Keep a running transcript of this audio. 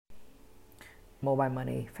Mobile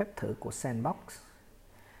Money phép thử của Sandbox.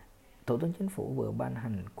 Thủ tướng Chính phủ vừa ban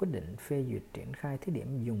hành quyết định phê duyệt triển khai thí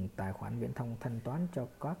điểm dùng tài khoản viễn thông thanh toán cho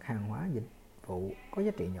các hàng hóa dịch vụ có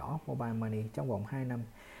giá trị nhỏ Mobile Money trong vòng 2 năm.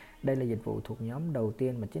 Đây là dịch vụ thuộc nhóm đầu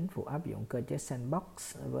tiên mà Chính phủ áp dụng cơ chế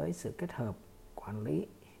Sandbox với sự kết hợp quản lý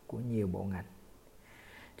của nhiều bộ ngành.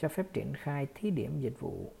 Cho phép triển khai thí điểm dịch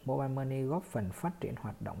vụ Mobile Money góp phần phát triển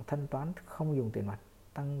hoạt động thanh toán không dùng tiền mặt,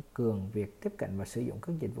 tăng cường việc tiếp cận và sử dụng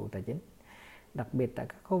các dịch vụ tài chính, đặc biệt tại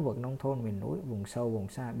các khu vực nông thôn, miền núi, vùng sâu, vùng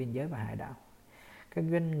xa, biên giới và hải đảo. Các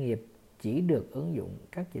doanh nghiệp chỉ được ứng dụng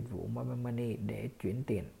các dịch vụ Mobile Money để chuyển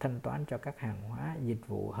tiền thanh toán cho các hàng hóa dịch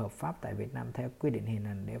vụ hợp pháp tại Việt Nam theo quy định hiện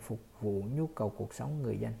hành để phục vụ nhu cầu cuộc sống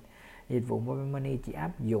người dân. Dịch vụ Mobile Money chỉ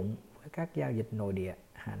áp dụng với các giao dịch nội địa,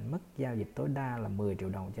 hạn mức giao dịch tối đa là 10 triệu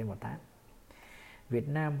đồng trên một tháng. Việt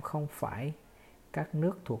Nam không phải các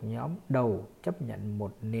nước thuộc nhóm đầu chấp nhận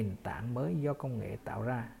một nền tảng mới do công nghệ tạo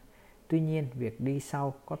ra. Tuy nhiên, việc đi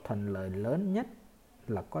sau có thuận lợi lớn nhất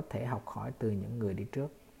là có thể học hỏi từ những người đi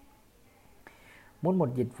trước. Muốn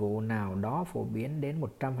một dịch vụ nào đó phổ biến đến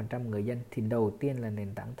 100% người dân thì đầu tiên là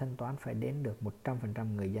nền tảng thanh toán phải đến được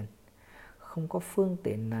 100% người dân. Không có phương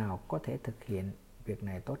tiện nào có thể thực hiện việc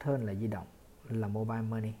này tốt hơn là di động, là Mobile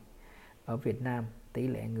Money. Ở Việt Nam, tỷ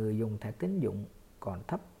lệ người dùng thẻ tín dụng còn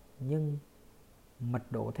thấp nhưng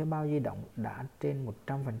mật độ thuê bao di động đã trên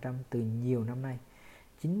 100% từ nhiều năm nay.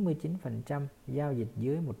 99% giao dịch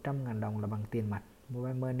dưới 100.000 đồng là bằng tiền mặt.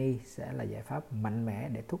 Mobile Money sẽ là giải pháp mạnh mẽ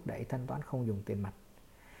để thúc đẩy thanh toán không dùng tiền mặt.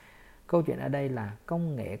 Câu chuyện ở đây là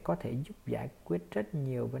công nghệ có thể giúp giải quyết rất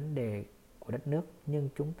nhiều vấn đề của đất nước, nhưng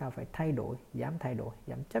chúng ta phải thay đổi,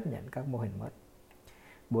 dám chấp nhận các mô hình mới.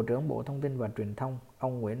 Bộ trưởng Bộ Thông tin và Truyền thông,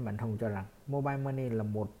 ông Nguyễn Mạnh Hùng cho rằng Mobile Money là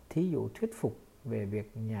một thí dụ thuyết phục về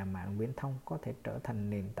việc nhà mạng viễn thông có thể trở thành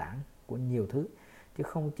nền tảng của nhiều thứ, chứ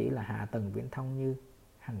không chỉ là hạ tầng viễn thông như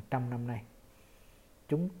hàng trăm năm nay.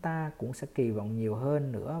 Chúng ta cũng sẽ kỳ vọng nhiều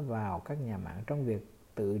hơn nữa vào các nhà mạng trong việc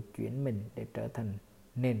tự chuyển mình để trở thành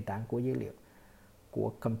nền tảng của dữ liệu,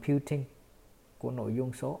 của computing, của nội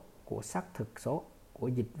dung số, của xác thực số, của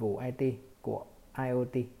dịch vụ IT, của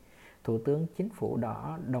IoT. Thủ tướng Chính phủ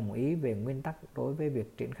đã đồng ý về nguyên tắc đối với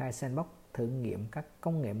việc triển khai Sandbox thử nghiệm các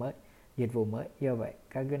công nghệ mới, dịch vụ mới. Do vậy,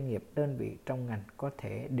 các doanh nghiệp, đơn vị trong ngành có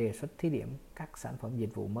thể đề xuất thí điểm các sản phẩm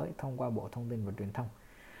dịch vụ mới thông qua Bộ Thông tin và Truyền thông.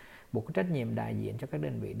 Bộ có trách nhiệm đại diện cho các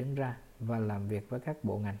đơn vị đứng ra và làm việc với các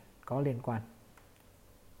bộ ngành có liên quan